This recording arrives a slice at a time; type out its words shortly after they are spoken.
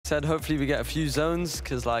said, hopefully we get a few zones,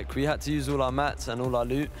 because like we had to use all our mats and all our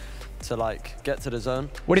loot to like get to the zone.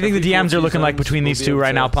 What do you think the DMs are looking like between these two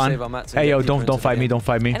right now, Pun? Hey yo, don't fight me, don't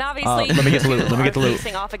fight me. And obviously, let me get the loot. Let me get the loot.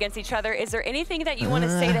 Facing off against each other. Is there anything that you want to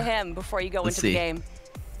say to him before you go into the game?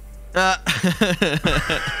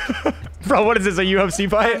 Bro, what is this, a UFC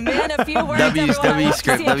fight? Man, a few words, W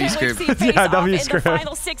script, W script. Yeah, W script. In the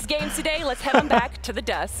final 6 games today, let's head on back to the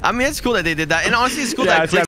desk. I mean, it's cool that they did that. And honestly, it's cool that